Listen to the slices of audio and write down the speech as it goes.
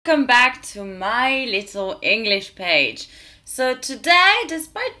welcome back to my little English page. So today,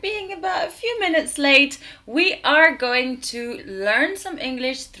 despite being about a few minutes late, we are going to learn some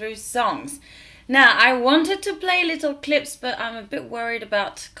English through songs. Now, I wanted to play little clips, but I'm a bit worried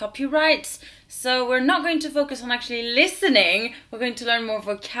about copyrights. So we're not going to focus on actually listening. We're going to learn more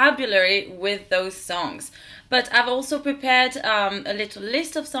vocabulary with those songs. But I've also prepared a little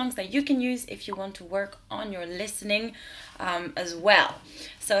list of songs that you can use if you want to work on your listening as well.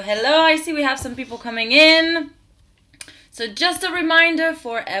 So hello, I see we have some people coming in. So just a reminder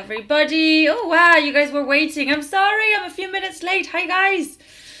for everybody. Oh wow, you guys were waiting. I'm sorry, I'm a few minutes late. Hi guys.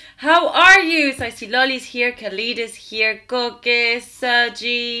 How are you? So I see Lolly's here, Khalid is here, Koke,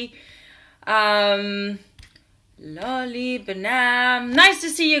 Sergi, Lolly, Banam. Nice to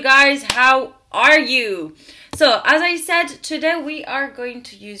see you guys. How are you? So as I said, today we are going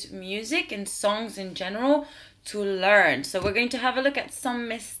to use music and songs in general to learn. So we're going to have a look at some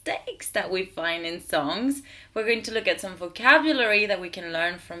mistakes that we find in songs. We're going to look at some vocabulary that we can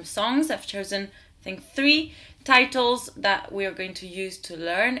learn from songs. I've chosen, I think, 3 titles that we are going to use to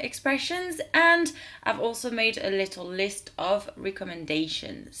learn expressions, and I've also made a little list of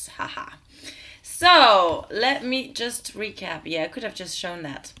recommendations. Haha. So let me just recap. Yeah, I could have just shown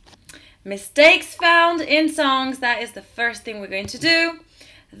that. Mistakes found in songs, that is the first thing we're going to do.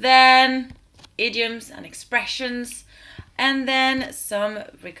 Then idioms and expressions, and then some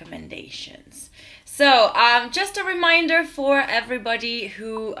recommendations. So just a reminder for everybody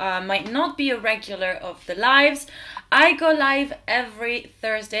who might not be a regular of the lives, I go live every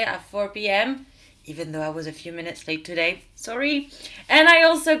Thursday at 4 p.m, even though I was a few minutes late today, sorry. And I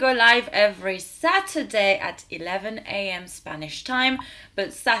also go live every Saturday at 11 a.m. Spanish time,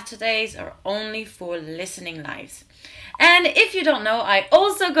 but Saturdays are only for listening lives. And if you don't know, I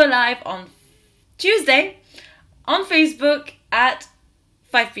also go live on Tuesday on Facebook at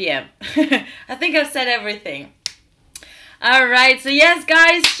 5 p.m. I think I've said everything. Alright, so yes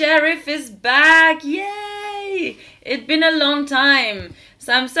guys, Sheriff is back. Yay! It's been a long time.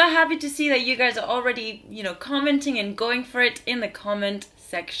 So I'm so happy to see that you guys are already, commenting and going for it in the comment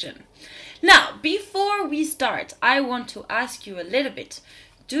section. Now, before we start, I want to ask you a little bit.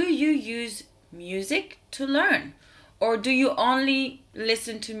 Do you use music to learn? Or do you only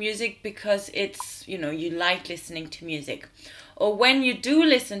listen to music because it's, you like listening to music? Or when you do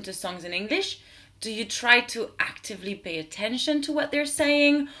listen to songs in English, do you try to actively pay attention to what they're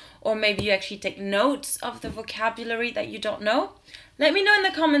saying? Or maybe you actually take notes of the vocabulary that you don't know? Let me know in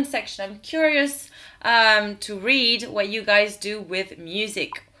the comment section. I'm curious to read what you guys do with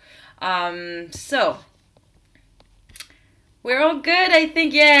music. So, we're all good, I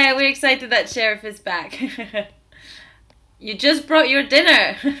think. Yeah, we're excited that Sheriff is back. You just brought your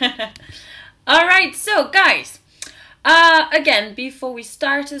dinner. Alright, so guys, again, before we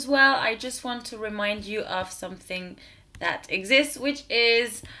start as well, I just want to remind you of something that exists, which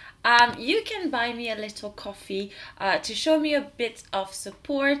is you can buy me a little coffee to show me a bit of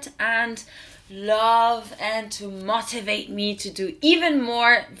support and love and to motivate me to do even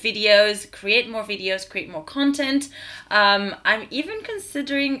more videos, create more content. I'm even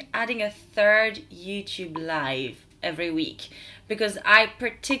considering adding a 3rd YouTube live every week because I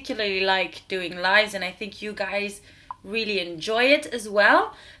particularly like doing lives and I think you guys really enjoy it as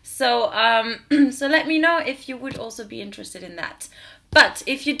well. So so let me know if you would also be interested in that. But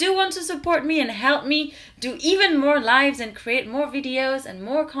if you do want to support me and help me do even more lives and create more videos and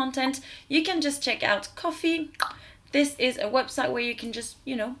more content, you can just check out Coffee. This is a website where you can just,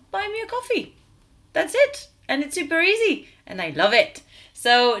 buy me a coffee. That's it. And it's super easy and I love it.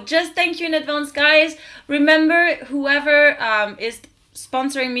 So just thank you in advance, guys. Remember, whoever is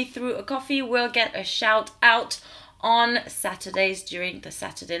sponsoring me through a coffee will get a shout out on Saturdays during the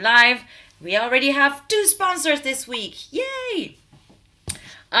Saturday Live. We already have 2 sponsors this week. Yay!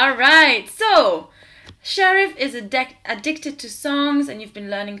 Alright, so Sheriff is addicted to songs and you've been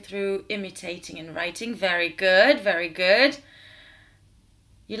learning through imitating and writing. Very good, very good.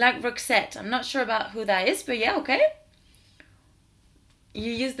 You like Roxette. I'm not sure about who that is, but yeah, okay.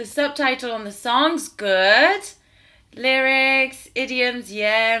 You use the subtitle on the songs. Good. Lyrics, idioms,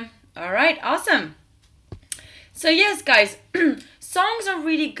 yeah. Alright, awesome. So yes, guys, songs are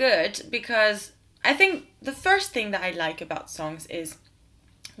really good because I think the first thing that I like about songs is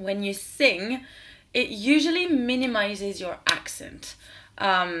when you sing, it usually minimizes your accent.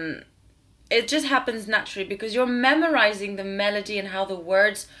 It just happens naturally because you're memorizing the melody and how the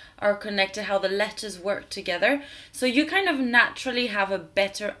words are connected, how the letters work together. So you kind of naturally have a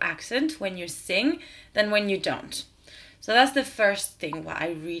better accent when you sing than when you don't. So that's the first thing why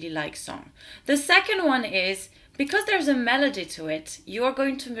I really like song. The second one is because there's a melody to it, you're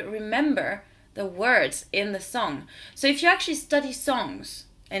going to remember the words in the song. So if you actually study songs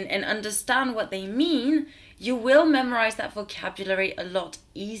and understand what they mean, you will memorize that vocabulary a lot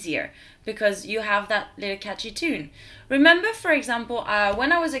easier because you have that little catchy tune. Remember, for example,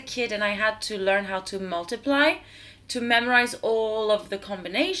 when I was a kid and I had to learn how to multiply, to memorize all of the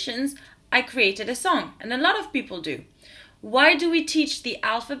combinations, I created a song, and a lot of people do. Why do we teach the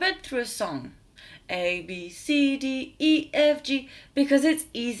alphabet through a song? A, B, C, D, E, F, G, because it's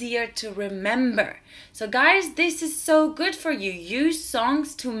easier to remember. So guys, this is so good for you. Use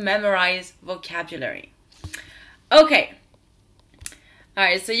songs to memorize vocabulary. Okay. All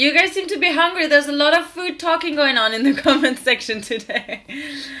right, so you guys seem to be hungry. There's a lot of food talking going on in the comment section today.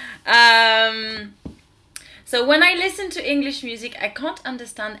 So when I listen to English music, I can't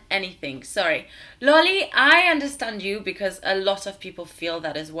understand anything. Sorry. Lolly, I understand you because a lot of people feel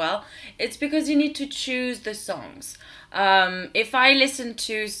that as well. It's because you need to choose the songs. If I listen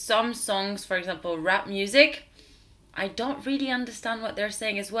to some songs, for example, rap music, I don't really understand what they're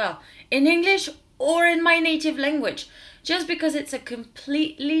saying as well. In English or in my native language. Just because it's a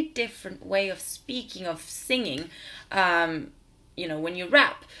completely different way of speaking, of singing. You know, when you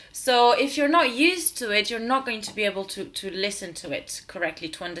rap. So if you're not used to it, you're not going to be able to listen to it correctly,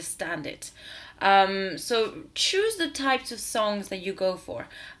 to understand it. So choose the types of songs that you go for.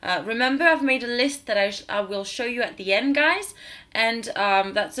 Remember, I've made a list that I will show you at the end, guys. And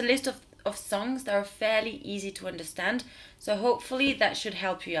that's a list of songs that are fairly easy to understand. So hopefully that should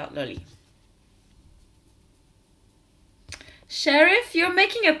help you out, Lolly. Sheriff, you're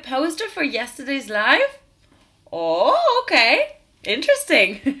making a poster for yesterday's live? Oh, okay.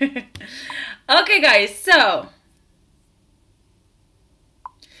 Interesting. Okay, guys, so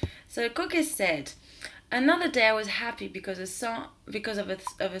Cookie said, another day I was happy because of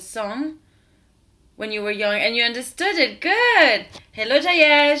a song when you were young and you understood it. Good. Hello,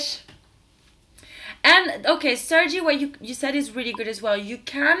 Jayesh. And okay, Sergi, what you said is really good as well. You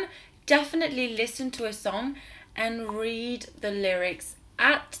can definitely listen to a song and read the lyrics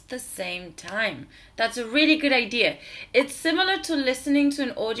at the same time. That's a really good idea. It's similar to listening to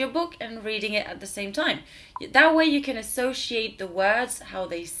an audiobook and reading it at the same time. That way you can associate the words, how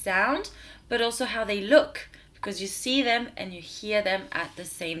they sound, but also how they look, because you see them and you hear them at the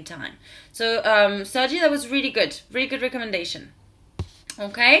same time. So Sergi, that was really good. Really good recommendation.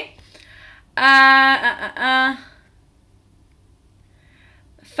 Okay.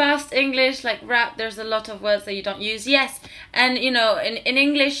 Fast English, like rap, there's a lot of words that you don't use. Yes, and you know, in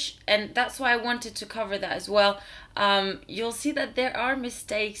English, and that's why I wanted to cover that as well, you'll see that there are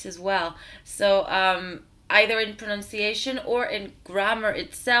mistakes as well. So either in pronunciation or in grammar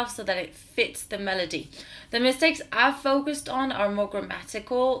itself, so that it fits the melody. The mistakes I've focused on are more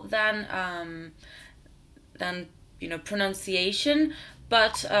grammatical than you know, pronunciation,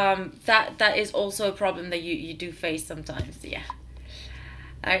 but that is also a problem that you do face sometimes. Yeah.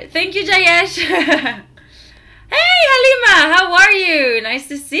 All right, thank you, Jayesh. Hey, Halima, how are you? Nice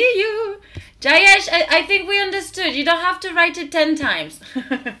to see you. Jayesh, I think we understood. You don't have to write it 10 times.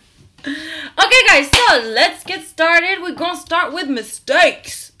 Okay, guys, so let's get started. We're going to start with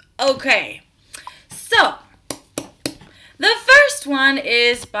mistakes. Okay, so the first one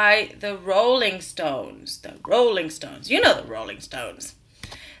is by the Rolling Stones. The Rolling Stones. You know the Rolling Stones.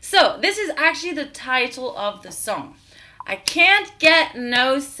 So this is actually the title of the song. I can't get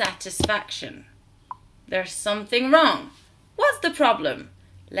no satisfaction. There's something wrong. What's the problem?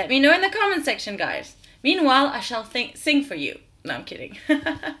 Let me know in the comment section, guys. Meanwhile, I shall sing for you. No, I'm kidding.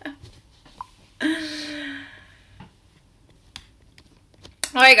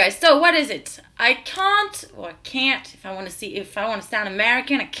 Alright, guys, so what is it? I can't, or I can't, if I want to sound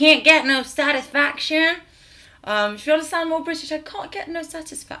American, I can't get no satisfaction. If you want to sound more British, I can't get no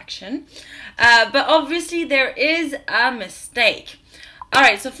satisfaction. But obviously there is a mistake.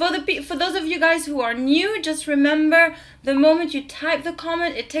 Alright, so for those of you guys who are new, just remember the moment you type the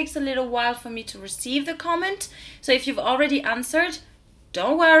comment, it takes a little while for me to receive the comment. So if you've already answered,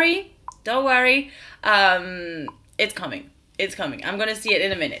 don't worry. Don't worry. It's coming. It's coming. I'm going to see it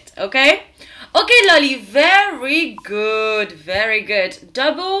in a minute. Okay? Okay, Lolly. Very good. Very good.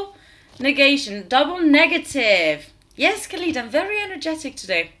 Double negation, double negative. Yes, Khalid, I'm very energetic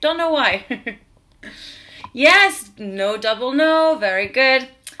today. Don't know why. Yes, no double no. Very good.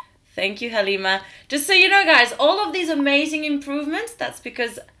 Thank you, Halima. Just so you know, guys, all of these amazing improvements, that's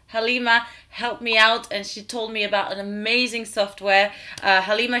because Halima helped me out and she told me about an amazing software.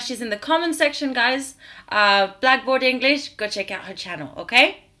 Halima, she's in the comment section, guys. Blackboard English, go check out her channel,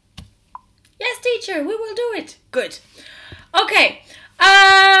 okay? Yes, teacher, we will do it. Good. Okay.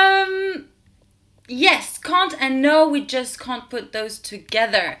 Yes, can't and no, we just can't put those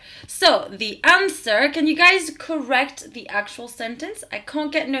together. So the answer, can you guys correct the actual sentence? I can't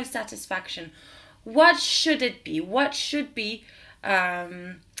get no satisfaction. What should it be? What should be?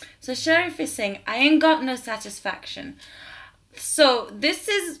 So Sheriff is saying, I ain't got no satisfaction. So this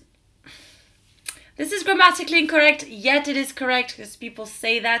is grammatically incorrect, yet it is correct because people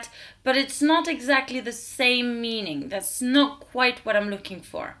say that, but it's not exactly the same meaning. That's not quite what I'm looking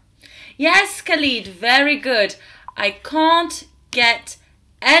for. Yes, Khalid, very good. I can't get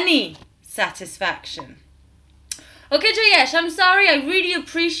any satisfaction. Okay, Jayesh, I'm sorry. I really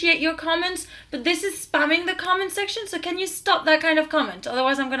appreciate your comments, but this is spamming the comment section, so can you stop that kind of comment?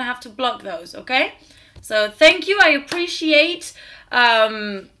 Otherwise, I'm going to have to block those, okay? So thank you. I appreciate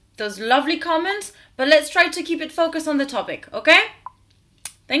those lovely comments, but let's try to keep it focused on the topic, okay?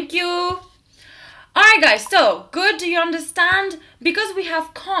 Thank you. Alright guys, so good, do you understand? Because we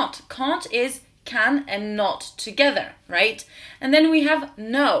have can't. Can't is can and not together, right? And then we have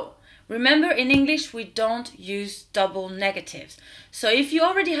no. Remember, in English, we don't use double negatives. So if you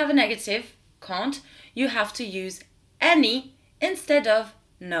already have a negative, can't, you have to use any instead of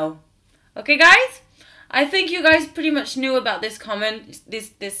no. Okay guys? I think you guys pretty much knew about this comment,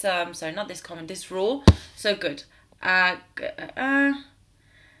 this rule. So good.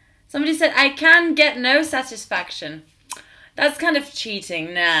 Somebody said, I can get no satisfaction. That's kind of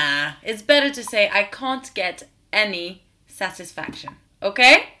cheating. Nah, it's better to say, I can't get any satisfaction.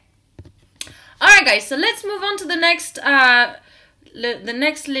 Okay? Alright guys, so let's move on to the next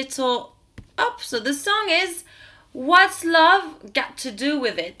little up. So the song is What's Love Got to Do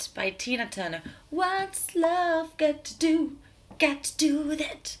With It by Tina Turner. What's love got to do with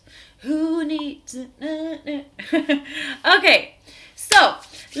it? Who needs it? Okay. So,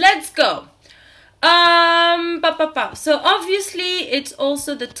 let's go. So obviously it's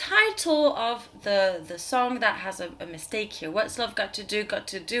also the title of the song that has a mistake here. What's love got to do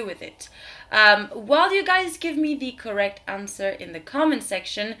with it? While you guys give me the correct answer in the comment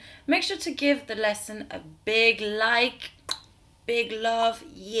section, make sure to give the lesson a big like, big love.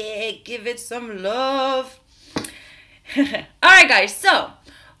 Yeah, give it some love. Alright guys, so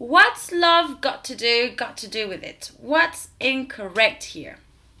what's love got to do with it? What's incorrect here?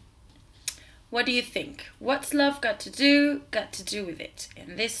 What do you think? What's love got to do with it?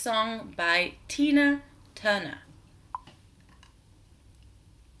 In this song by Tina Turner.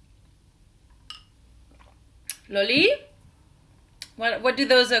 Lolly? What do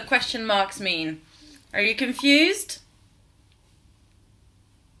those question marks mean? Are you confused?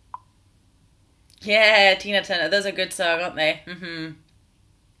 Yeah, Tina Turner. Those are good songs, aren't they?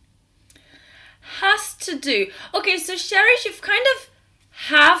 Has to do. Okay, so Sherry, you've kind of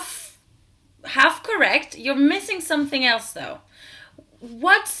half correct. You're missing something else though.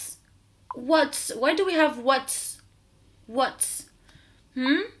 Why do we have what's? What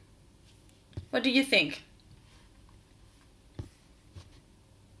do you think?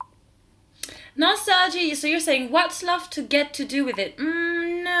 No, Sergi, so you're saying what's love to get to do with it?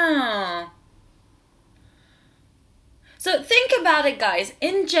 No. So think about it, guys.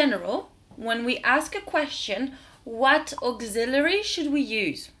 In general, when we ask a question, what auxiliary should we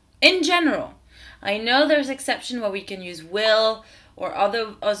use? In general, I know there's exception where we can use will or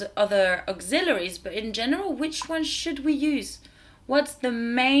other auxiliaries, but in general, which one should we use? What's the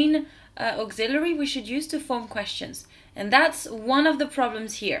main auxiliary we should use to form questions? And that's one of the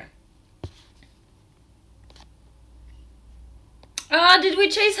problems here. Oh, did we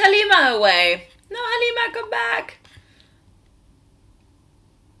chase Halima away? No, Halima, come back.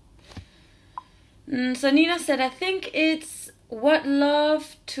 So Nina said, I think it's what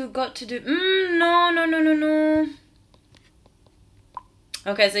love to got to do. No.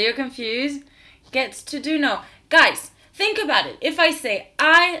 Okay, so you're confused. Gets to do, no. Guys, think about it. If I say,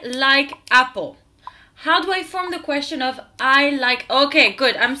 I like apple, how do I form the question of I like? Okay,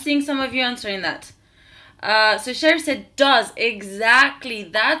 good. I'm seeing some of you answering that. So Sherry said, does. Exactly.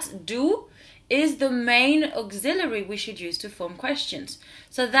 That do is the main auxiliary we should use to form questions.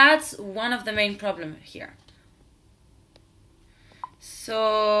 So that's one of the main problems here.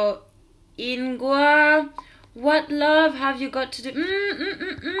 So, Ingwa, what love have you got to do?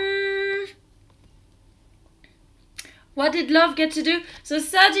 What did love get to do? So,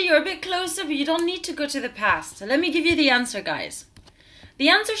 Sergi, you're a bit closer, but you don't need to go to the past. So let me give you the answer, guys. The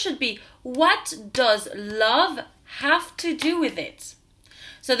answer should be, what does love have to do with it?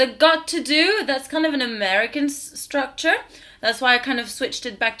 So the got to do, that's kind of an American structure. That's why I kind of switched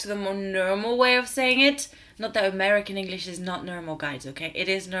it back to the more normal way of saying it. Not that American English is not normal, guys, okay? It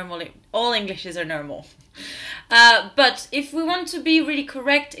is normal. All Englishes are normal. But if we want to be really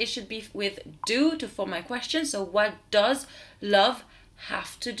correct, it should be with do to form my question. So what does love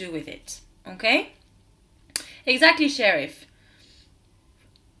have to do with it? Okay? Exactly, Sheriff.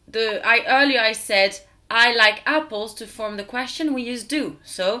 Earlier I said I like apples to form the question. We use do.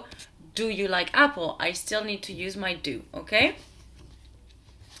 So do you like apple? I still need to use my do, okay?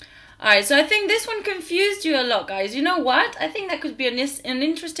 Alright, so I think this one confused you a lot, guys. You know what? I think that could be an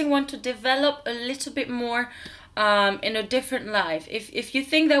interesting one to develop a little bit more in a different life. If you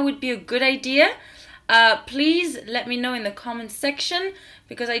think that would be a good idea, please let me know in the comments section,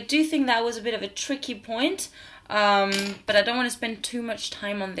 because I do think that was a bit of a tricky point. But I don't want to spend too much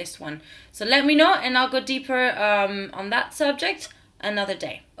time on this one. So let me know and I'll go deeper on that subject another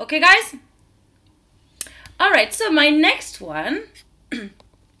day. Okay, guys? Alright, so my next one...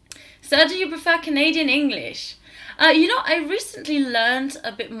 So do you prefer Canadian English? You know, I recently learned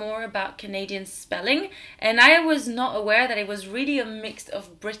a bit more about Canadian spelling, and I was not aware that it was really a mix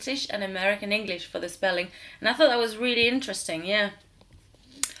of British and American English for the spelling. And I thought that was really interesting, yeah.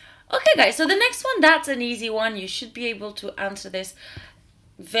 Okay, guys, so the next one, that's an easy one. You should be able to answer this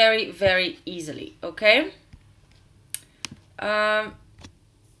very, very easily, okay?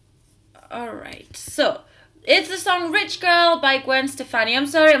 Alright, so... it's the song Rich Girl by Gwen Stefani. I'm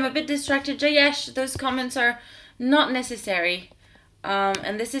sorry, I'm a bit distracted. Jayesh, those comments are not necessary.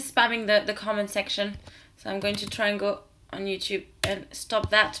 And this is spamming the comment section. So I'm going to try and go on YouTube and stop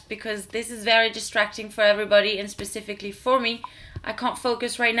that, because this is very distracting for everybody and specifically for me. I can't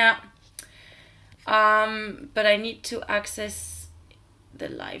focus right now. But I need to access the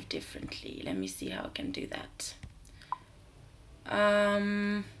live differently. Let me see how I can do that.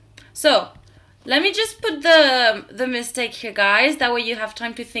 So... let me just put the mistake here, guys. That way you have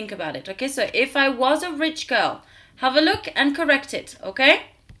time to think about it. Okay, so if I was a rich girl, have a look and correct it, okay?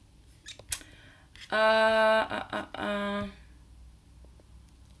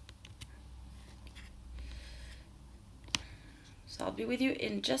 So I'll be with you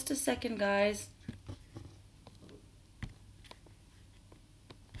in just a second, guys.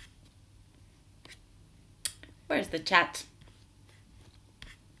 Where's the chat?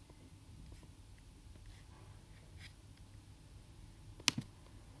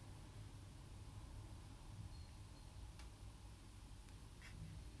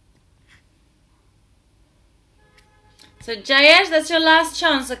 So Jayesh, that's your last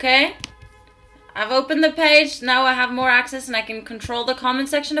chance, okay? I've opened the page, now I have more access and I can control the comment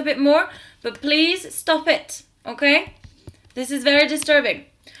section a bit more, but please stop it, okay? This is very disturbing.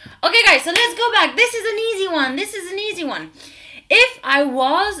 Okay guys, so let's go back. This is an easy one, this is an easy one. If I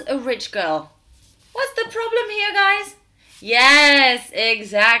was a rich girl, what's the problem here, guys? Yes,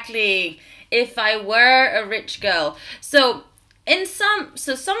 exactly. If I were a rich girl. So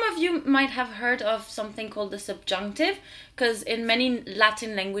some of you might have heard of something called the subjunctive, because in many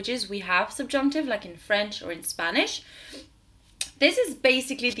Latin languages we have subjunctive, like in French or in Spanish. This is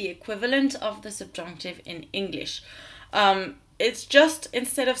basically the equivalent of the subjunctive in English. It's just,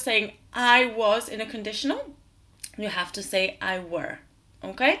 instead of saying I was in a conditional, you have to say I were.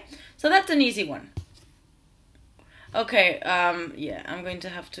 Okay? So that's an easy one. Okay, yeah, I'm going to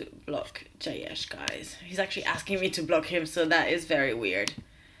have to block Jayesh, guys. He's actually asking me to block him, so that is very weird.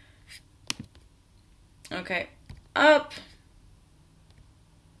 Okay, up.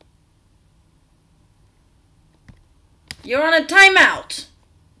 You're on a timeout.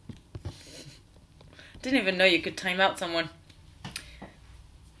 Didn't even know you could time out someone.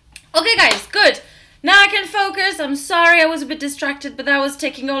 Okay, guys, good. Now I can focus. I'm sorry I was a bit distracted, but that was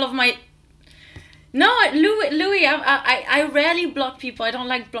taking all of my... No, Louis, I rarely block people. I don't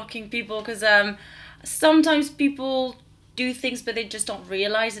like blocking people because sometimes people do things but they just don't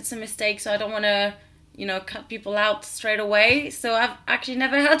realize it's a mistake. So I don't want to, you know, cut people out straight away. So I've actually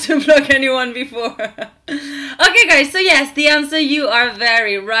never had to block anyone before. Okay, guys. So yes, the answer, you are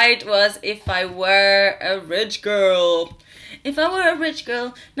very right, was if I were a rich girl. If I were a rich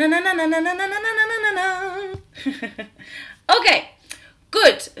girl. Na na na na na na na na na na na. Okay.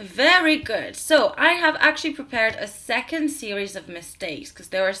 Good, very good. So I have actually prepared a second series of mistakes because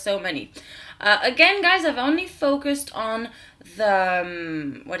there are so many. Again, guys, I've only focused on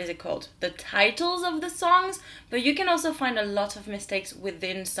the, what is it called? The titles of the songs, but you can also find a lot of mistakes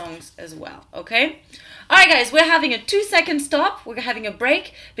within songs as well, okay? All right, guys, we're having a 2-second stop. We're having a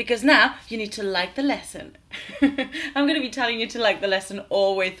break because now you need to like the lesson. I'm going to be telling you to like the lesson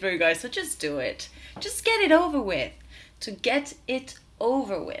all the way through, guys, so just do it. Just get it over with. To get it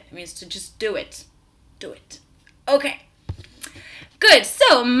over with means to just do it. Do it. Okay. Good.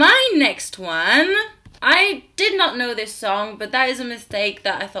 So my next one, I did not know this song, but that is a mistake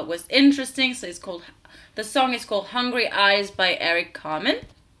that I thought was interesting. So the song is called Hungry Eyes by Eric Carmen.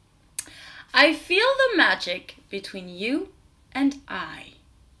 I feel the magic between you and I.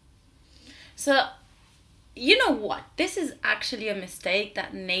 So, you know what? This is actually a mistake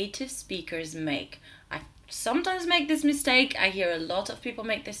that native speakers make. I sometimes make this mistake. I hear a lot of people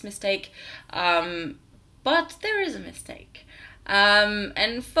make this mistake. But there is a mistake.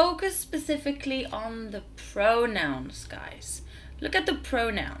 And focus specifically on the pronouns, guys. Look at the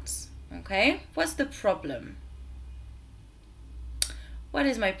pronouns, okay? What's the problem? What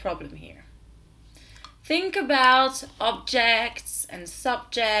is my problem here? Think about objects and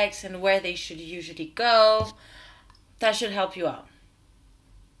subjects and where they should usually go. That should help you out.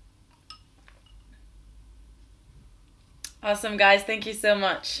 Awesome, guys. Thank you so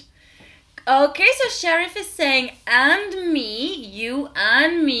much. Okay, so Sheriff is saying, and me, you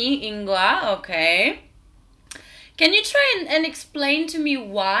and me, Ingwa, okay. Can you try and explain to me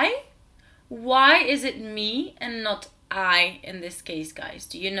why? Why is it me and not I in this case, guys?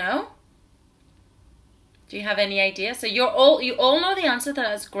 Do you know? Do you have any idea? So you all know the answer,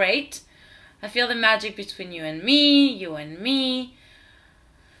 that's great. I feel the magic between you and me, you and me.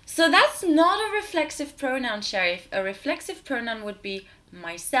 So that's not a reflexive pronoun, Sheriff. A reflexive pronoun would be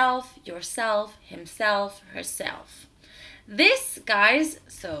myself, yourself, himself, herself. This, guys,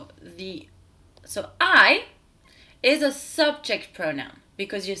 so I is a subject pronoun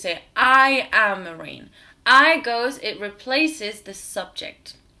because you say I am Marine. I goes, it replaces the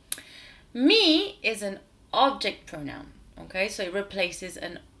subject. Me is an object pronoun, okay? So it replaces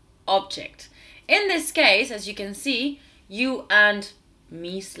an object. In this case, as you can see, you and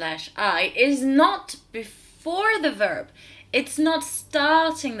me/I is not before the verb. It's not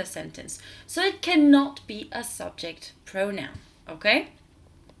starting the sentence. So it cannot be a subject pronoun, okay?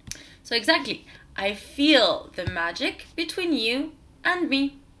 So exactly, I feel the magic between you and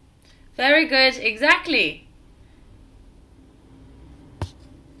me. Very good, exactly.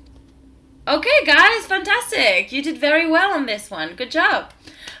 Okay, guys, fantastic. You did very well on this one. Good job.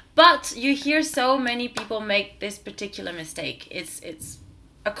 But you hear so many people make this particular mistake. It's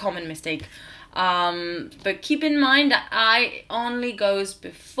a common mistake. But keep in mind that I only goes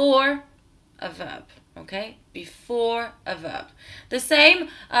before a verb, okay? Before a verb. The same,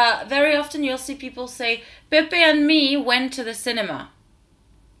 very often you'll see people say, Pepe and me went to the cinema.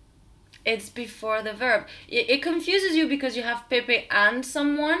 It's before the verb. It confuses you because you have Pepe and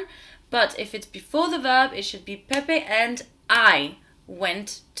someone, but if it's before the verb, it should be Pepe and I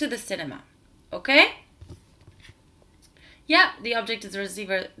went to the cinema, okay? Yeah, the object is the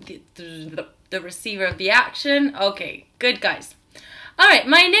receiver, the receiver of the action. Okay, good, guys. All right,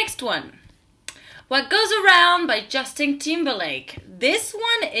 my next one. What Goes Around by Justin Timberlake. This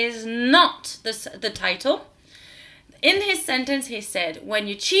one is not the title. In his sentence, he said, when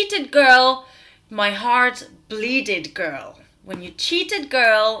you cheated, girl, my heart bleeded, girl. When you cheated,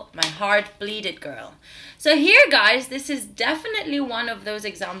 girl, my heart bleeded, girl. So here, guys, this is definitely one of those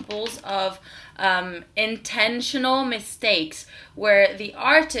examples of intentional mistakes where the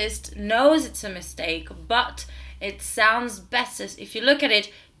artist knows it's a mistake, but it sounds better. If you look at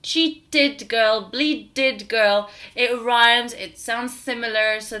it, cheated girl, bleeded girl, it rhymes, it sounds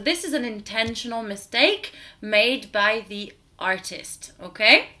similar. So this is an intentional mistake made by the artist,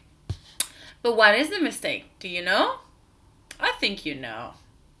 okay? But what is the mistake? Do you know? I think you know.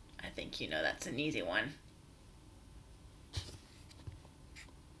 I think you know. That's an easy one.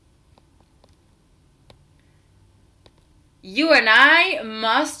 You and I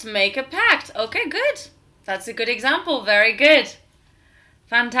must make a pact. Okay, good. That's a good example. Very good.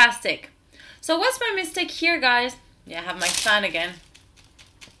 Fantastic. So what's my mistake here, guys? Yeah, I have my fan again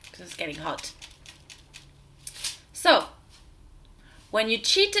because it's getting hot. So, when you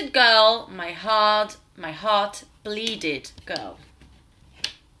cheated, girl, my heart bleeded, girl.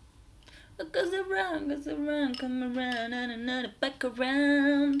 What goes around, come around, and another back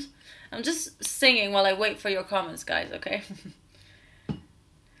around. I'm just singing while I wait for your comments, guys, okay?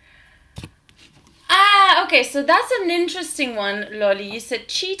 Okay, so that's an interesting one, Lolly. You said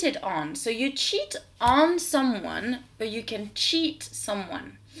cheated on. So you cheat on someone, but you can cheat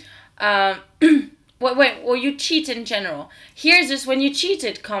someone. Well, you cheat in general. Here's just when you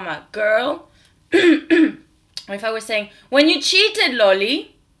cheated, comma, girl. If I was saying, when you cheated,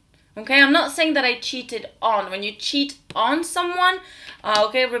 Lolly. Okay, I'm not saying that I cheated on. When you cheat on someone,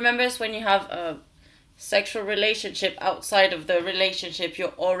 okay, remember it's when you have a sexual relationship outside of the relationship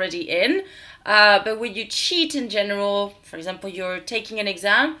you're already in. But when you cheat in general, for example, you're taking an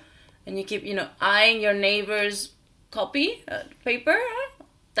exam and you keep, eyeing your neighbor's copy paper,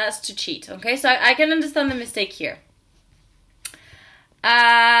 that's to cheat. Okay, so I can understand the mistake here. So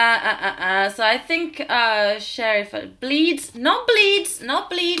I think Sheriff bleeds, not bleeds, not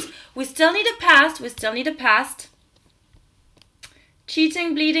bleeds. We still need a past. We still need a past.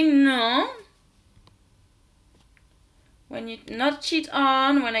 Cheating, bleeding, no. When you not cheat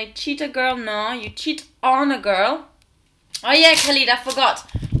on, when I cheat a girl, no. You cheat on a girl. Oh yeah, Khalid, I forgot.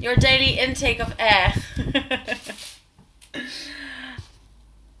 Your daily intake of air.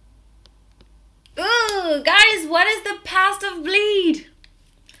 Ooh, guys, what is the past of bleed?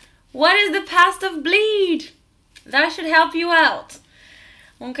 What is the past of bleed? That should help you out.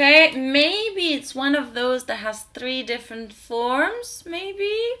 Okay, maybe it's one of those that has 3 different forms.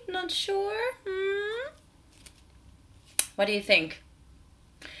 Maybe, not sure. What do you think?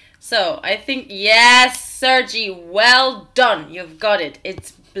 So, I think, yes, Sergi, well done. You've got it.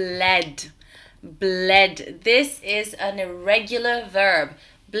 It's bled. Bled. This is an irregular verb.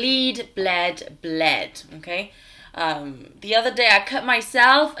 Bleed, bled, bled. Okay? The other day I cut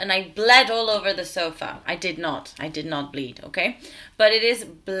myself and I bled all over the sofa. I did not bleed, okay? But it is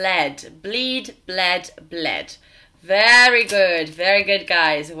bled. Bleed, bled, bled. Very good,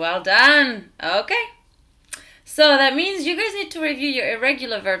 guys. Well done. Okay. So that means you guys need to review your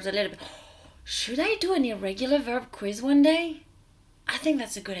irregular verbs a little bit. Should I do an irregular verb quiz one day? I think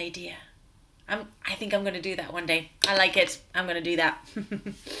that's a good idea. I think I'm going to do that one day. I like it. I'm going to do that.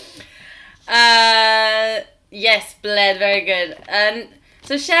 Yes, bled, very good. And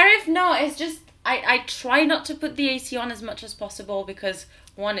so Sheriff, no, it's just I try not to put the AC on as much as possible because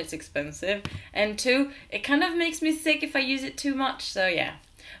 1, it's expensive, and 2, it kind of makes me sick if I use it too much. So yeah,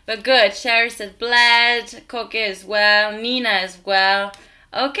 but good. Sheriff said bled, Cook as well, Nina as well.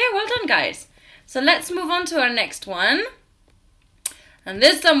 Okay, well done, guys. So let's move on to our next one. And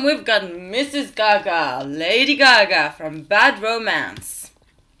this time we've got Mrs. Gaga, Lady Gaga from Bad Romance.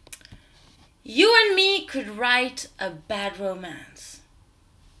 You and me could write a bad romance.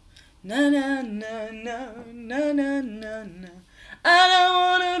 Na na na na na na na na. I don't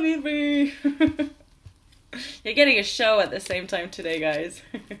wanna be free. You're getting a show at the same time today, guys.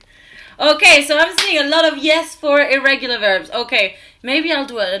 Okay, so I'm seeing a lot of yes for irregular verbs. Okay, maybe I'll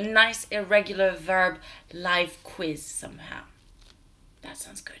do a nice irregular verb live quiz somehow. That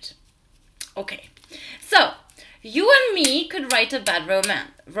sounds good. Okay, so you and me could write a bad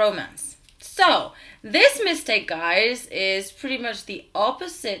romance. So this mistake, guys, is pretty much the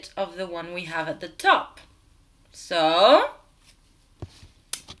opposite of the one we have at the top. So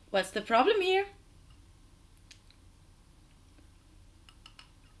what's the problem here?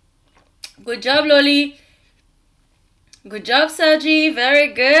 Good job, Loli. Good job, Sergi.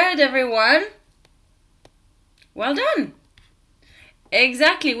 Very good, everyone. Well done.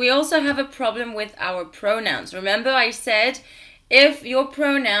 Exactly. We also have a problem with our pronouns. Remember I said if your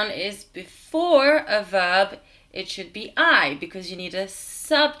pronoun is before a verb, it should be I because you need a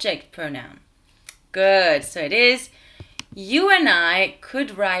subject pronoun. Good. So it is, you and I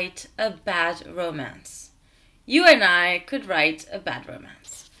could write a bad romance. You and I could write a bad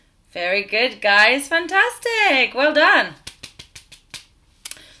romance. Very good, guys. Fantastic. Well done.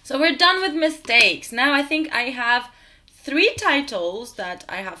 So we're done with mistakes. Now I think I have 3 titles that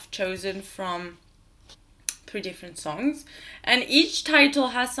I have chosen from 3 different songs, and each title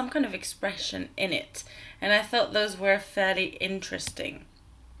has some kind of expression in it, and I thought those were fairly interesting.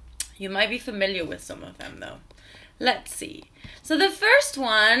 You might be familiar with some of them though. Let's see. So the first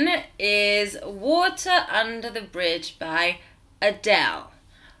one is Water Under the Bridge by Adele.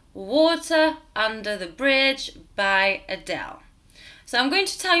 Water Under the Bridge by Adele. So I'm going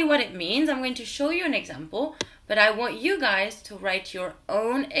to tell you what it means. I'm going to show you an example, but I want you guys to write your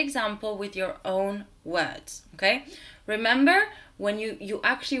own example with your own words, okay? Remember, when you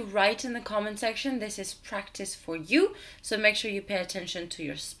actually write in the comment section, this is practice for you, so make sure you pay attention to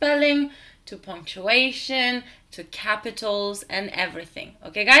your spelling, to punctuation, to capitals, and everything.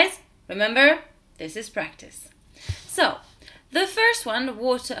 Okay, guys? Remember, this is practice. So, the first one,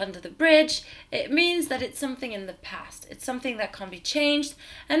 water under the bridge, it means that it's something in the past. It's something that can't be changed,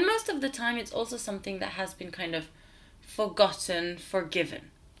 and most of the time it's also something that has been kind of forgotten,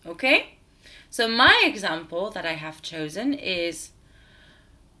 forgiven. Okay? So my example that I have chosen is,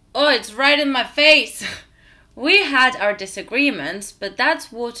 oh, it's right in my face. We had our disagreements, but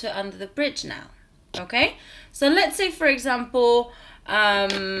that's water under the bridge now. Okay? So let's say, for example,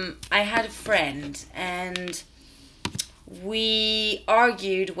 I had a friend and we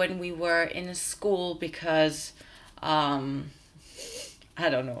argued when we were in school because, I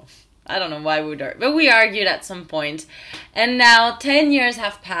don't know why we would argue, but we argued at some point. And now 10 years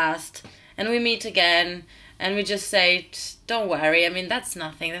have passed and we meet again and we just say, don't worry, I mean, that's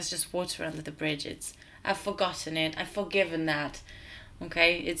nothing, that's just water under the bridge. I've forgotten it, I've forgiven that.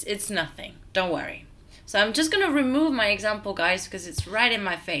 Okay, it's nothing, don't worry. So I'm just gonna remove my example, guys, because it's right in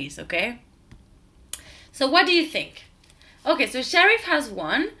my face, okay? So what do you think? Okay, so Sheriff has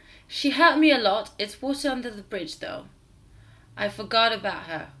one. She hurt me a lot. It's water under the bridge, though. I forgot about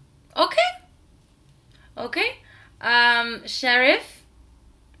her. Okay. Okay. Sheriff,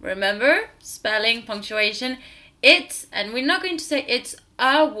 remember, spelling, punctuation. It's, and we're not going to say it's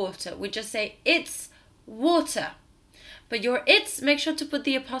a water. We just say it's water. But your it's, make sure to put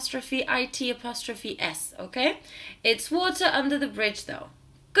the apostrophe IT apostrophe S, okay? It's water under the bridge, though.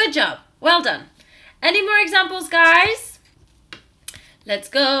 Good job. Well done. Any more examples, guys? Let's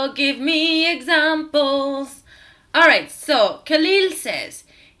go. Give me examples. All right, so Khalil says,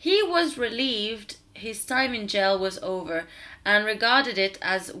 he was relieved his time in jail was over and regarded it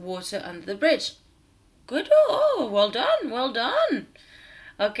as water under the bridge. Good. Oh, well done. Well done.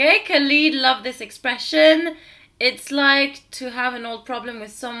 Okay, Khalid, love this expression. It's like to have an old problem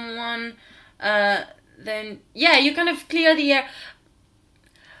with someone, then, yeah, you kind of clear the air.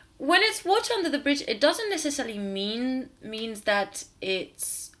 When it's water under the bridge, it doesn't necessarily means that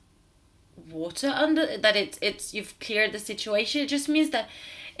it's water under, that it's you've cleared the situation. It just means that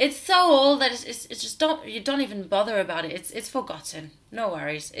it's so old that it's just you don't even bother about it. It's forgotten. No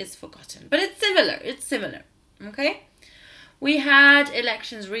worries, it's forgotten. But it's similar. It's similar. Okay. We had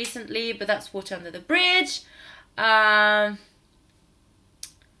elections recently, but that's water under the bridge.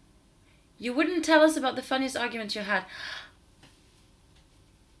 You wouldn't tell us about the funniest argument you had.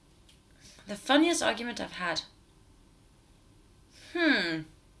 The funniest argument I've had. I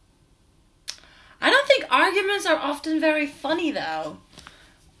don't think arguments are often very funny, though.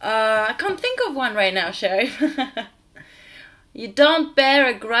 I can't think of one right now, Sherry. You don't bear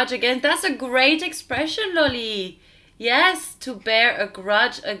a grudge against. That's a great expression, Lolly. Yes, to bear a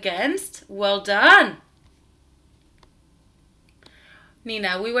grudge against. Well done.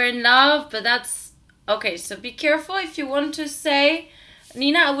 Nina, we were in love, but that's... Okay, so be careful if you want to say...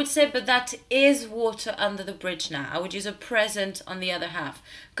 Nina, I would say, but that is water under the bridge now. I would use a present on the other half.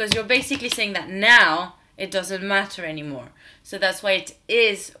 Because you're basically saying that now it doesn't matter anymore. So that's why it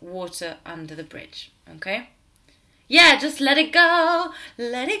is water under the bridge. Okay? Yeah, just let it go.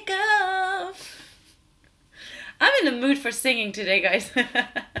 Let it go. I'm in the mood for singing today, guys.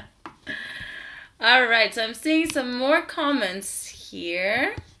 Alright, so I'm seeing some more comments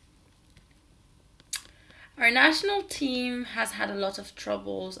here. Our national team has had a lot of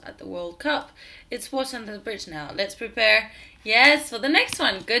troubles at the World Cup. It's water under the bridge now. Let's prepare, yes, for the next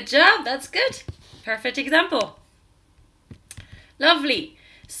one. Good job, that's good. Perfect example. Lovely.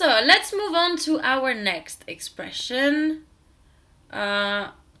 So let's move on to our next expression.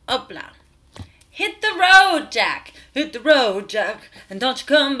 Hopla. Hit the road, Jack. Hit the road, Jack. And don't you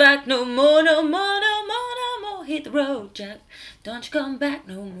come back no more, no more, no more, no more. Hit the road, Jack. Don't you come back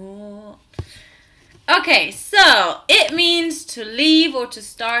no more. Okay, so it means to leave or to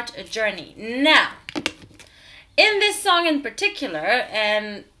start a journey. Now, in this song in particular,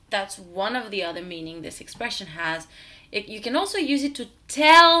 and that's one of the other meaning this expression has, you can also use it to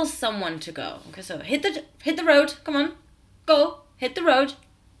tell someone to go. Okay, so hit the road, come on, go, hit the road.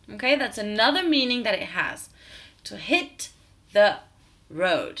 Okay, that's another meaning that it has, to hit the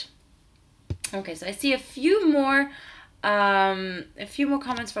road. Okay, so I see a few more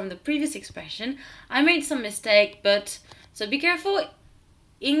comments from the previous expression. I made some mistake, but so be careful.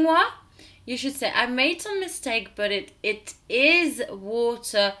 Ingwa, you should say I made some mistake, but it is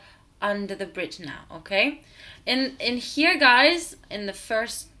water under the bridge now. Okay, in here, guys, in the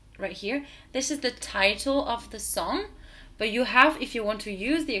first right here, this is the title of the song. But you have, if you want to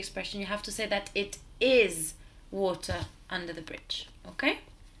use the expression, you have to say that it is water under the bridge. Okay?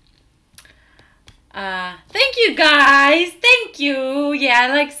 Thank you, guys. Thank you. Yeah, I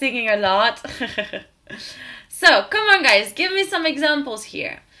like singing a lot. So, come on, guys. Give me some examples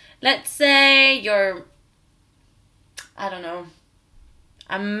here. Let's say you're, I don't know,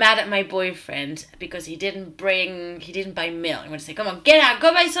 I'm mad at my boyfriend because he didn't buy milk. I'm going to say, come on, get out,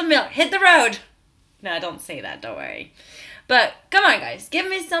 go buy some milk, hit the road. No, don't say that, don't worry. But come on, guys, give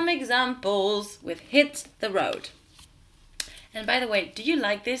me some examples with hit the road. And by the way, do you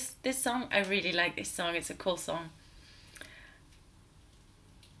like this song? I really like this song. It's a cool song.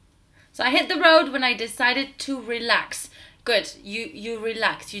 So I hit the road when I decided to relax. Good. You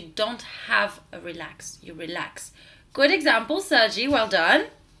relax. You don't have a relax. You relax. Good example, Sergi. Well done.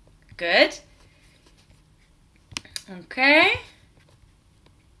 Good. Okay.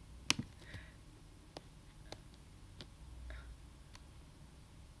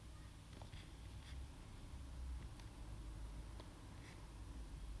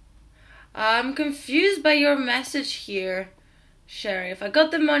 I'm confused by your message here, Sheriff. I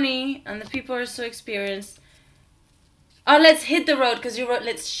got the money and the people are so experienced. Oh, let's hit the road, because you wrote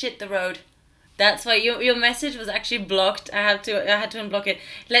let's shit the road. That's why your message was actually blocked. I had to unblock it.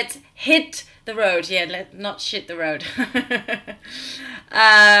 Let's hit the road. Yeah, not shit the road.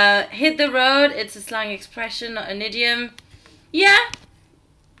 Hit the road. It's a slang expression, not an idiom. Yeah,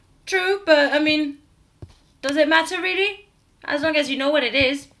 true, but I mean, does it matter really? As long as you know what it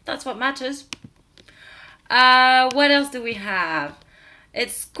is, that's what matters. What else do we have?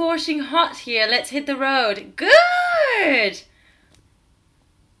 It's scorching hot here. Let's hit the road. Good.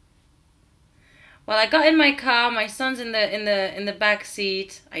 Well, I got in my car. My son's in the back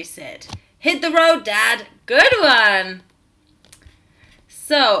seat. I said, "Hit the road, Dad." Good one.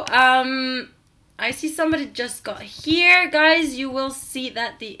 So, I see somebody just got here, guys. You will see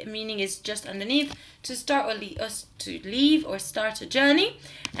that the meaning is just underneath. To start or to leave or start a journey.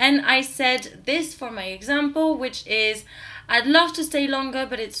 And I said this for my example, which is, I'd love to stay longer,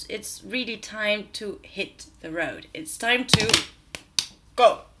 but it's really time to hit the road. It's time to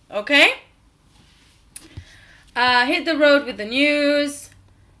go. Okay? Hit the road with the news.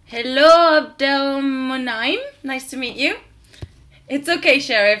 Hello, Abdelmonaim. Nice to meet you. It's okay,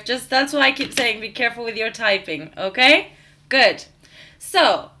 Sheriff. Just that's why I keep saying be careful with your typing. Okay? Good.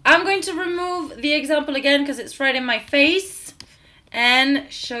 So, I'm going to remove the example again because it's right in my face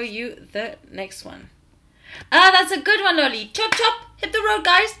and show you the next one. Ah, that's a good one, Lolly. Chop, chop. Hit the road,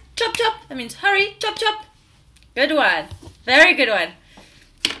 guys. Chop, chop. That means hurry. Chop, chop. Good one. Very good one.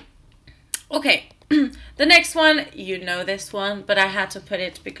 Okay. The next one, you know this one, but I had to put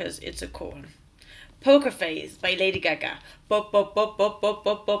it because it's a cool one. Poker Face by Lady Gaga.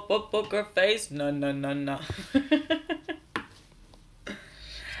 Poker Face. No, no, no, no.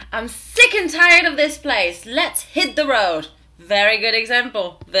 I'm sick and tired of this place. Let's hit the road. Very good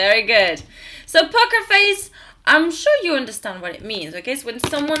example. Very good. So poker face, I'm sure you understand what it means. Okay, so when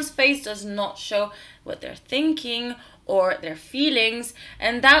someone's face does not show what they're thinking or their feelings,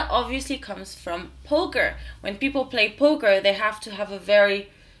 and that obviously comes from poker. When people play poker, they have to have a very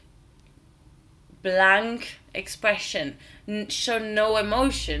blank expression, show no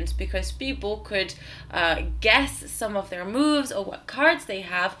emotions, because people could guess some of their moves or what cards they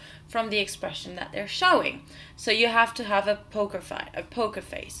have from the expression that they're showing. So you have to have a poker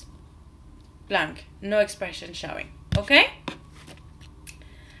face, blank, no expression showing. Okay?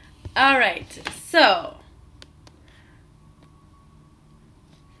 All right. So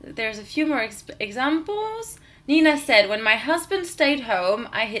there's a few more examples. Nina said, "When my husband stayed home,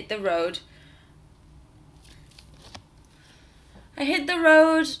 I hit the road." I hit the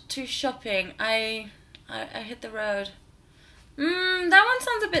road to shopping. I hit the road. That one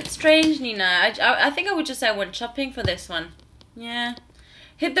sounds a bit strange, Nina. I think I would just say I went shopping for this one. Yeah.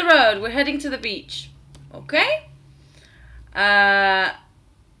 Hit the road. We're heading to the beach. Okay.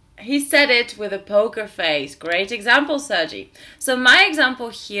 He said it with a poker face. Great example, Sergi. So my example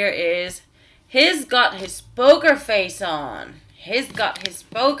here is, he's got his poker face on. He's got his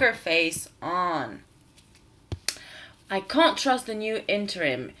poker face on. I can't trust the new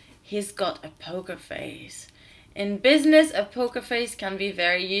interim. He's got a poker face. In business, a poker face can be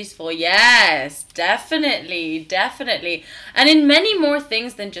very useful. Yes, definitely, definitely. And in many more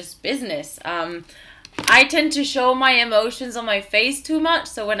things than just business. I tend to show my emotions on my face too much.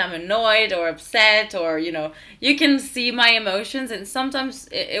 So when I'm annoyed or upset, or, you know, you can see my emotions, and sometimes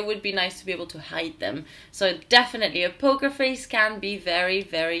it would be nice to be able to hide them. So definitely a poker face can be very,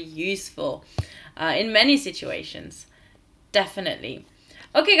 very useful in many situations. Definitely.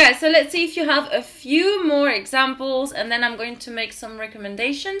 Okay, guys, so let's see if you have a few more examples, and then I'm going to make some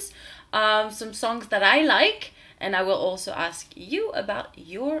recommendations, some songs that I like, and I will also ask you about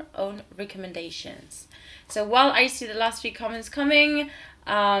your own recommendations. So while I see the last few comments coming,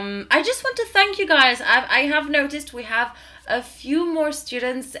 I just want to thank you guys. I have noticed we have a few more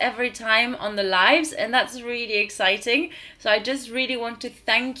students every time on the lives, and that's really exciting. So I just really want to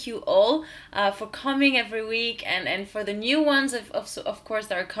thank you all for coming every week, and for the new ones, of course,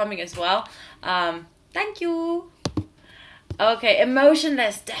 that are coming as well. Thank you. Okay,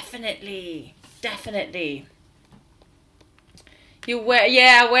 emotionless, definitely, definitely. You wear,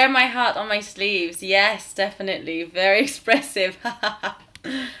 yeah, I wear my heart on my sleeves. Yes, definitely, very expressive.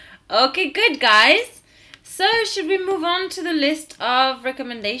 Okay, good, guys. So, should we move on to the list of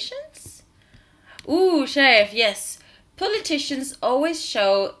recommendations? Ooh, Sheriff, yes. Politicians always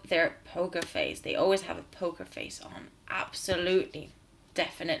show their poker face. They always have a poker face on. Absolutely.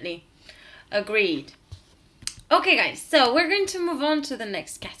 Definitely. Agreed. Okay guys, so we're going to move on to the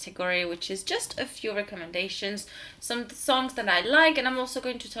next category, which is just a few recommendations, some songs that I like, and I'm also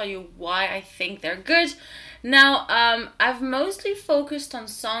going to tell you why I think they're good. Now, I've mostly focused on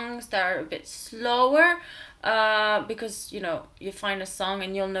songs that are a bit slower, because, you know, you find a song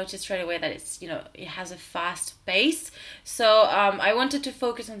and you'll notice straight away that it's, you know, it has a fast pace. So I wanted to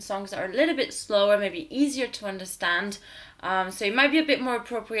focus on songs that are a little bit slower, maybe easier to understand. So it might be a bit more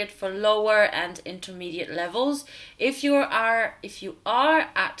appropriate for lower and intermediate levels. If you are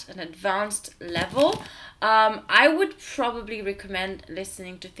at an advanced level, I would probably recommend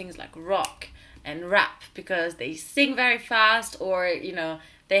listening to things like rock and rap, because they sing very fast, or, you know,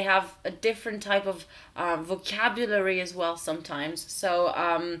 they have a different type of vocabulary as well sometimes.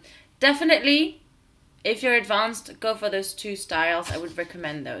 So definitely, if you're advanced, go for those two styles. I would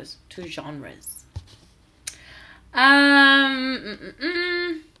recommend those two genres.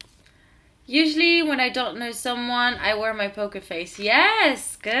 Usually when I don't know someone, I wear my poker face.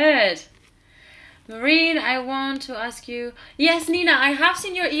 Yes, good. Marine, I want to ask you. Yes, Nina, I have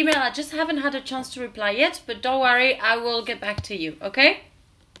seen your email. I just haven't had a chance to reply yet, but don't worry, I will get back to you, okay?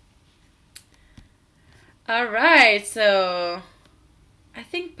 All right, so I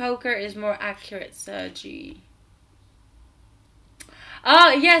think poker is more accurate, Sergi.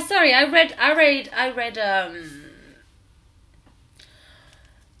 Oh, yeah, sorry. I read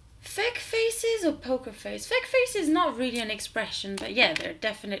fake faces or poker face. Fake face is not really an expression, but yeah, they're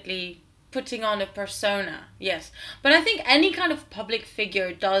definitely putting on a persona. Yes, but I think any kind of public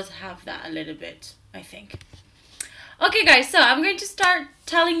figure does have that a little bit, I think. Okay, guys, so I'm going to start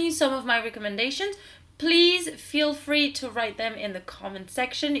telling you some of my recommendations. Please feel free to write them in the comment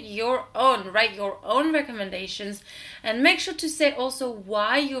section, write your own recommendations, and make sure to say also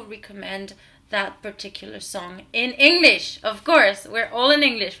why you recommend that particular song in English. Of course, we're all in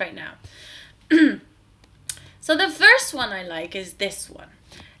English right now. So the first one I like is this one.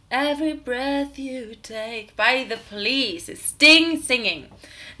 Every Breath You Take by The Police. It's Sting singing.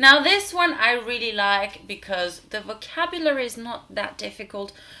 Now this one I really like because the vocabulary is not that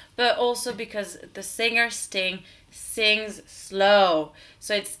difficult, but also because the singer Sting sings slow.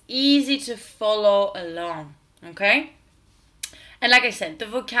 So it's easy to follow along, okay? And like I said, the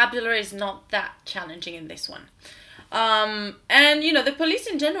vocabulary is not that challenging in this one. And you know, The Police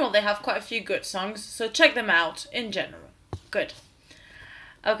in general, they have quite a few good songs, so check them out in general. Good.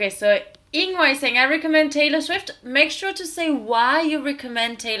 Okay, so Ingwa is saying, I recommend Taylor Swift. Make sure to say why you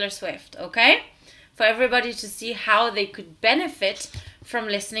recommend Taylor Swift, okay? For everybody to see how they could benefit from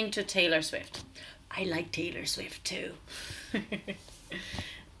listening to Taylor Swift. I like Taylor Swift too.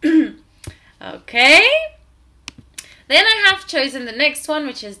 Okay. Then I have chosen the next one,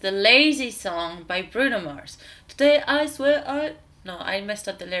 which is the Lazy Song by Bruno Mars. Today I swear No, I messed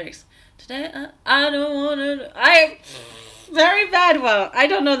up the lyrics. Today I don't wanna... Very bad. Well, I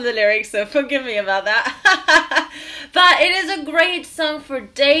don't know the lyrics, so forgive me about that. But it is a great song for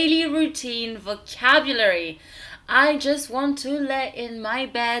daily routine vocabulary. I just want to lay in my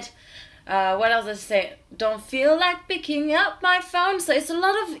bed. What else does it say? Don't feel like picking up my phone. So it's a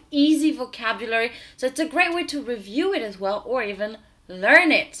lot of easy vocabulary. So it's a great way to review it as well, or even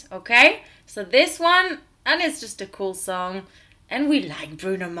learn it, okay? So this one, and it's just a cool song. And we like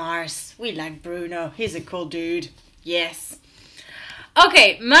Bruno Mars. We like Bruno. He's a cool dude. Yes.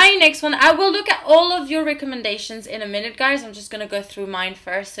 Okay, my next one. I will look at all of your recommendations in a minute, guys. I'm just going to go through mine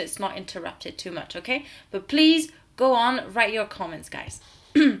first so it's not interrupted too much, okay? But please go on, write your comments, guys.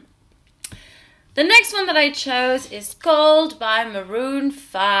 The next one that I chose is Cold by Maroon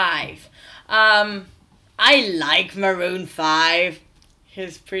 5. I like Maroon 5.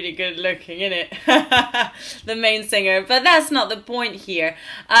 He's pretty good looking, isn't it? The main singer. But that's not the point here.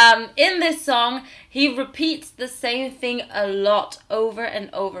 In this song, he repeats the same thing a lot over and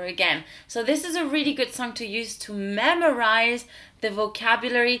over again. So this is a really good song to use to memorize the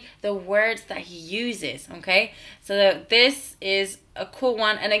vocabulary, the words that he uses, okay? So this is a cool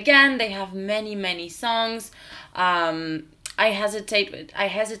one. And again, they have many, many songs. I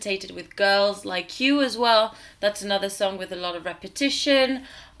hesitated with Girls Like You as well. That's another song with a lot of repetition.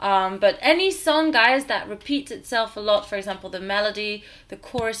 But any song, guys, that repeats itself a lot, for example, the melody, the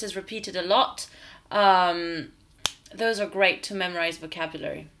chorus is repeated a lot. Those are great to memorize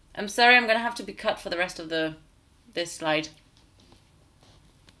vocabulary. I'm sorry, I'm going to have to be cut for the rest of this slide.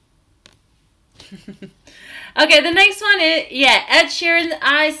 Okay, the next one is, yeah, Ed Sheeran.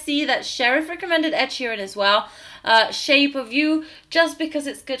 I see that Sheriff recommended Ed Sheeran as well. Shape of You, just because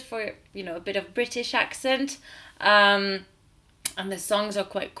it's good for, you know, a bit of British accent. And the songs are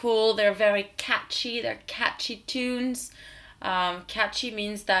quite cool. They're very catchy. They're catchy tunes. Catchy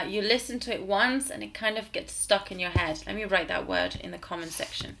means that you listen to it once and it kind of gets stuck in your head. Let me write that word in the comment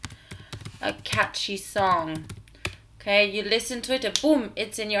section. A catchy song. Okay, you listen to it and boom,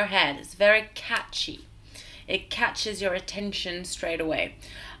 it's in your head. It's very catchy. It catches your attention straight away.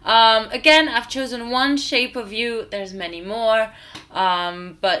 Again, I've chosen one shape of you. There's many more.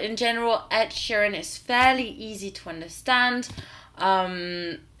 But in general, Ed Sheeran is fairly easy to understand.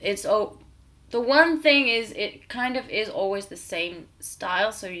 The one thing is it kind of is always the same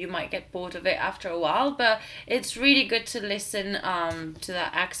style, so you might get bored of it after a while, but it's really good to listen to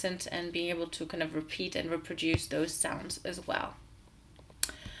that accent and being able to kind of repeat and reproduce those sounds as well.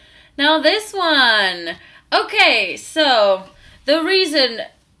 Now this one. Okay, so the reason,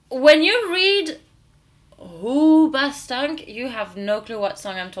 when you read Hoobastank, you have no clue what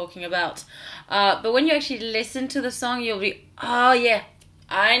song I'm talking about. But when you actually listen to the song, you'll be, oh yeah,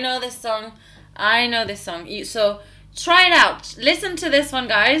 I know this song. I know this song. So try it out. Listen to this one,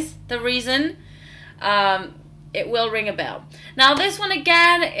 guys. The reason, it will ring a bell. Now this one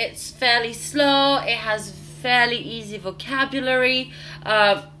again, it's fairly slow. It has fairly easy vocabulary.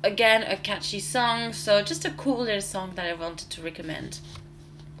 Again, a catchy song. So just a cool little song that I wanted to recommend.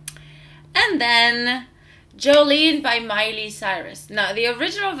 And then Jolene by Miley Cyrus. Now the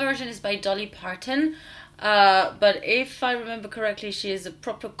original version is by Dolly Parton. But if I remember correctly, she is a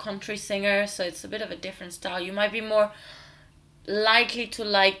proper country singer, so it's a bit of a different style. You might be more likely to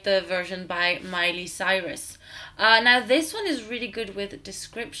like the version by Miley Cyrus. Now this one is really good with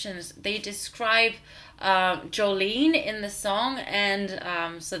descriptions. They describe Jolene in the song, and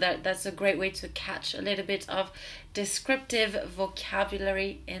so that's a great way to catch a little bit of descriptive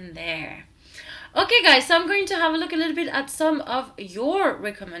vocabulary in there. Okay guys, so I'm going to have a look a little bit at some of your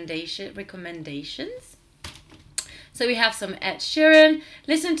recommendations. So we have some Ed Sheeran.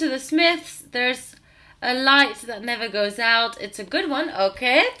 Listen to the Smiths. There's A Light That Never Goes Out. It's a good one.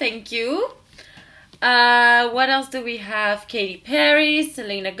 Okay, thank you. What else do we have? Katy Perry,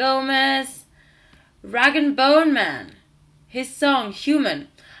 Selena Gomez, Rag and Bone Man. His song, Human.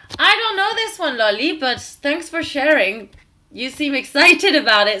 I don't know this one, Lolly, but thanks for sharing. You seem excited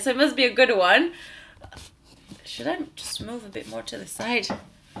about it, so it must be a good one. Should I just move a bit more to the side?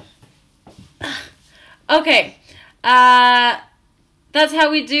 Okay. That's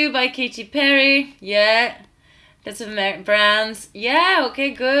How We Do by Katy Perry. Yeah. That's American brands. Yeah,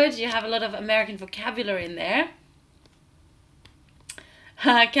 okay, good. You have a lot of American vocabulary in there.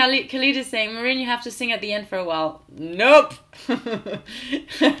 Khalid is saying, Maureen, you have to sing at the end for a while. Nope.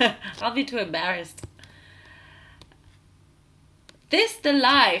 I'll be too embarrassed. This The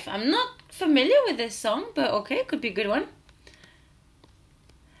Life. I'm not familiar with this song, but okay, could be a good one.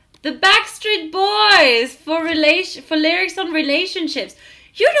 The Backstreet Boys for lyrics on relationships.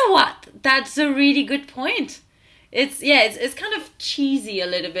 You know what? That's a really good point. It's kind of cheesy a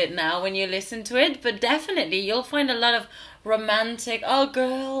little bit now when you listen to it, but definitely you'll find a lot of romantic, oh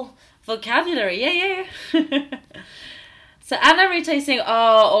girl, vocabulary. Yeah. So Anna Rita is saying, oh,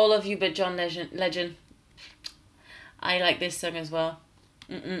 all of you but John Legend. I like this song as well.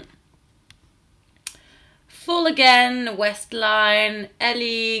 Full Again, Westline,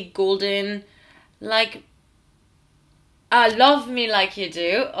 Ellie Goulding, like, Love Me Like You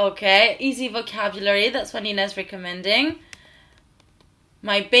Do. Okay, easy vocabulary. That's what Nina's recommending.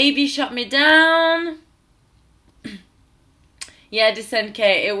 My Baby Shut Me Down. Yeah, Descent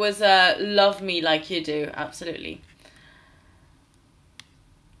K. It was Love Me Like You Do. Absolutely.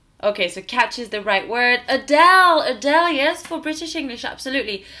 Okay, so catch is the right word. Adele, yes, for British English,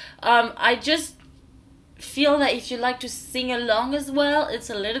 absolutely. I just feel that if you like to sing along as well,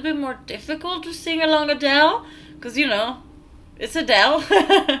 it's a little bit more difficult to sing along Adele, because, you know, it's Adele.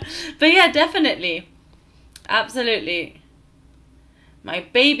 But yeah, definitely. Absolutely. My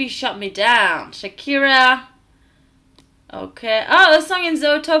Baby Shut Me Down. Shakira. Okay. Oh, a song in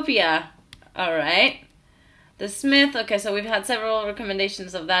Zootopia. All right. The Smith. Okay, so we've had several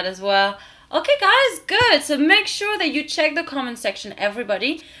recommendations of that as well. Okay, guys, good. So make sure that you check the comment section,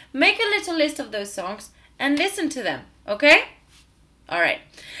 everybody. Make a little list of those songs and listen to them, okay? All right.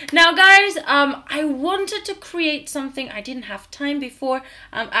 Now, guys, I wanted to create something. I didn't have time before.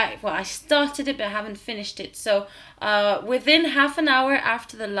 I started it, but I haven't finished it. So within half an hour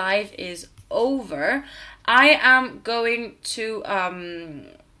after the live is over, I am going to...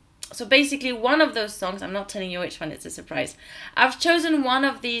 so basically one of those songs, I'm not telling you which one, it's a surprise. I've chosen one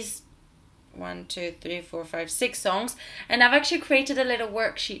of these 1, 2, 3, 4, 5, 6 songs, and I've actually created a little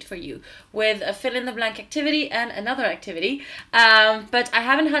worksheet for you with a fill in the blank activity and another activity, but I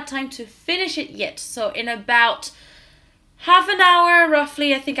haven't had time to finish it yet. So in about half an hour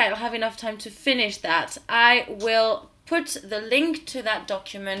roughly, I think I'll have enough time to finish that. I will put the link to that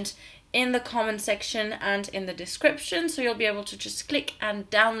document in the comment section and in the description, so you'll be able to just click and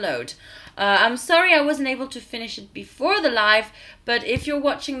download. I'm sorry I wasn't able to finish it before the live, but if you're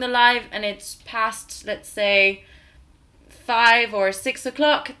watching the live and it's past, let's say, 5 or 6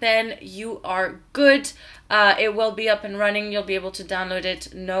 o'clock, then you are good. It will be up and running. You'll be able to download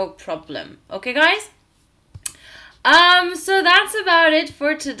it, no problem. Okay, guys? So that's about it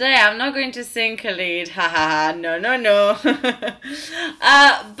for today. I'm not going to sing Khalid. Haha, no, no, no.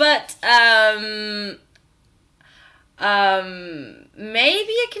 But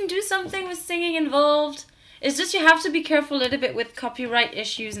maybe I can do something with singing involved. It's just you have to be careful a little bit with copyright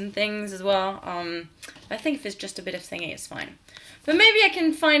issues and things as well. I think if it's just a bit of singing, it's fine. But maybe I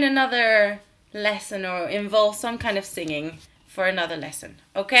can find another lesson or involve some kind of singing for another lesson.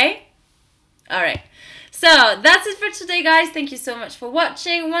 Okay? Alright. So that's it for today, guys. Thank you so much for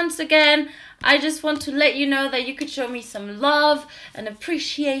watching. Once again, I just want to let you know that you could show me some love and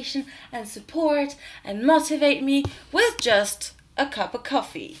appreciation and support and motivate me with just a cup of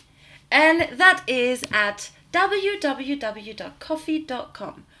coffee. And that is at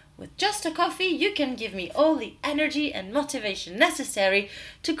www.coffee.com. With just a coffee, you can give me all the energy and motivation necessary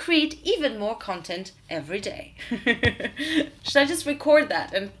to create even more content every day. Should I just record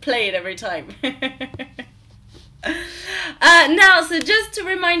that and play it every time? Now, so just to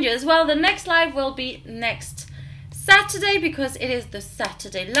remind you as well, the next live will be next Saturday because it is the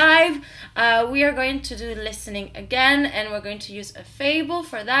Saturday live. We are going to do listening again, and we're going to use a fable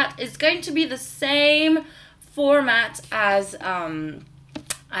for that. It's going to be the same format as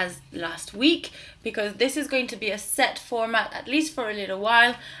last week, because this is going to be a set format at least for a little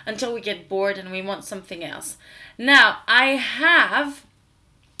while until we get bored and we want something else. Now I have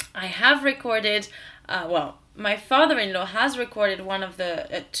recorded well, my father-in-law has recorded one of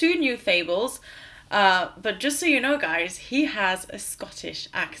the 2 new fables, but just so you know, guys, he has a Scottish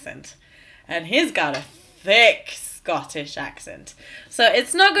accent and he's got a thick Scottish accent, so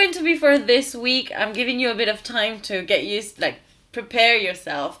it's not going to be for this week. I'm giving you a bit of time to get used, like prepare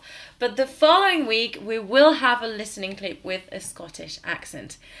yourself, but the following week we will have a listening clip with a Scottish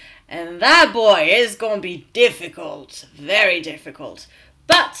accent, and that boy is going to be difficult, very difficult,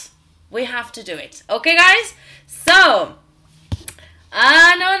 but we have to do it. Okay, guys? So no,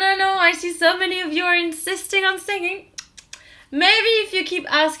 I see so many of you are insisting on singing. Maybe if you keep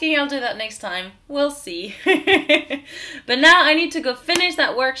asking, I'll do that next time. We'll see. But now I need to go finish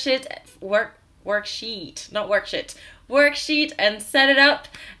that worksheet and set it up,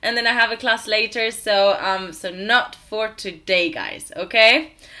 and then I have a class later, so not for today, guys,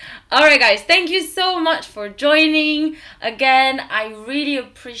 okay? Alright, guys, thank you so much for joining. Again, I really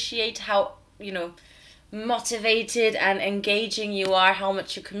appreciate how, you know, motivated and engaging you are, how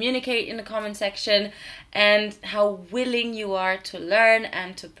much you communicate in the comment section, and how willing you are to learn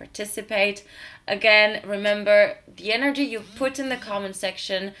and to participate. Again, remember, the energy you put in the comment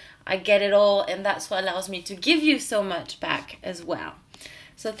section, I get it all, and that's what allows me to give you so much back as well.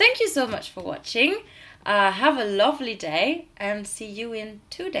 So thank you so much for watching. Have a lovely day, and see you in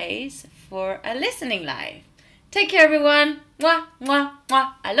 2 days for a listening live. Take care, everyone. Mwah, mwah,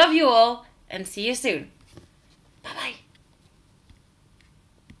 mwah. I love you all, and see you soon. Bye-bye.